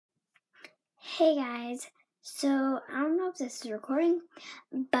Hey guys, so I don't know if this is recording,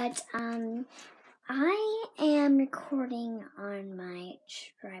 but I am recording on my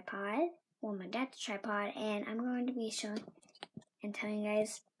tripod, my dad's tripod, and I'm going to be showing and telling you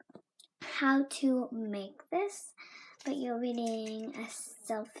guys how to make this, but you'll be needing a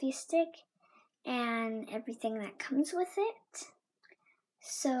selfie stick and everything that comes with it.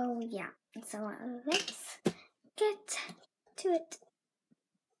 So yeah, so let's get to it.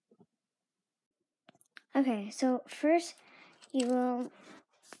 Okay, so first you will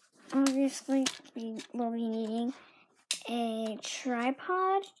obviously be needing a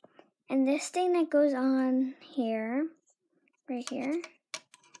tripod and this thing that goes on here, right here.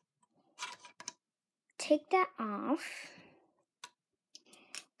 Take that off,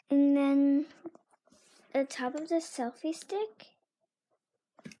 and then the top of the selfie stick.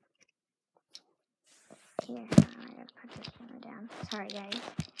 Here, I gotta put this camera down. Sorry, guys.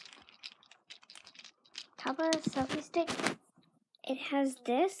 Top of the selfie stick. It has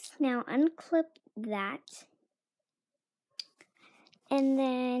this. Now unclip that. And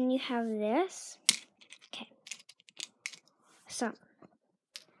then you have this. Okay. So,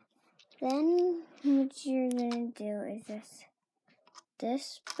 then what you're going to do is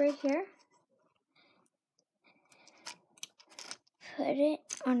this right here. Put it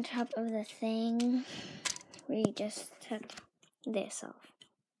on top of the thing where you just took this off.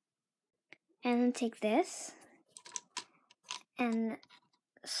 And then take this and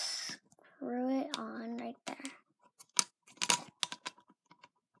screw it on right there.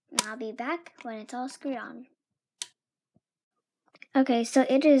 And I'll be back when it's all screwed on. Okay, so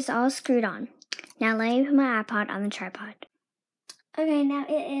it is all screwed on. Now let me put my iPod on the tripod. Okay, now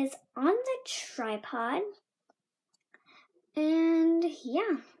it is on the tripod. And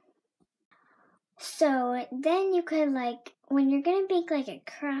yeah. So then you could when you're gonna make a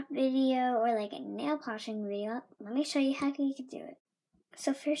craft video or a nail polishing video, let me show you how you can do it.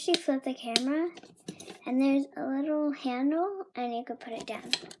 So first you flip the camera and there's a little handle and you could put it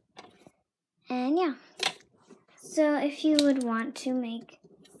down. And yeah. So if you would want to make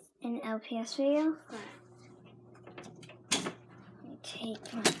an LPS video, let me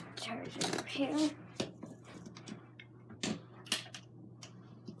take my charger over here.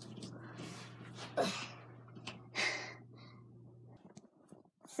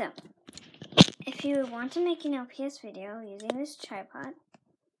 So, if you would want to make an LPS video using this tripod,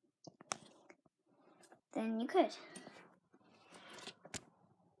 then you could.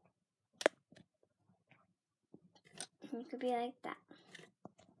 You could be like that.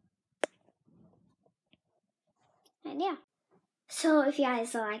 And yeah. So if you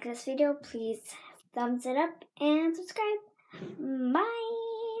guys like this video, please thumbs it up and subscribe. Bye!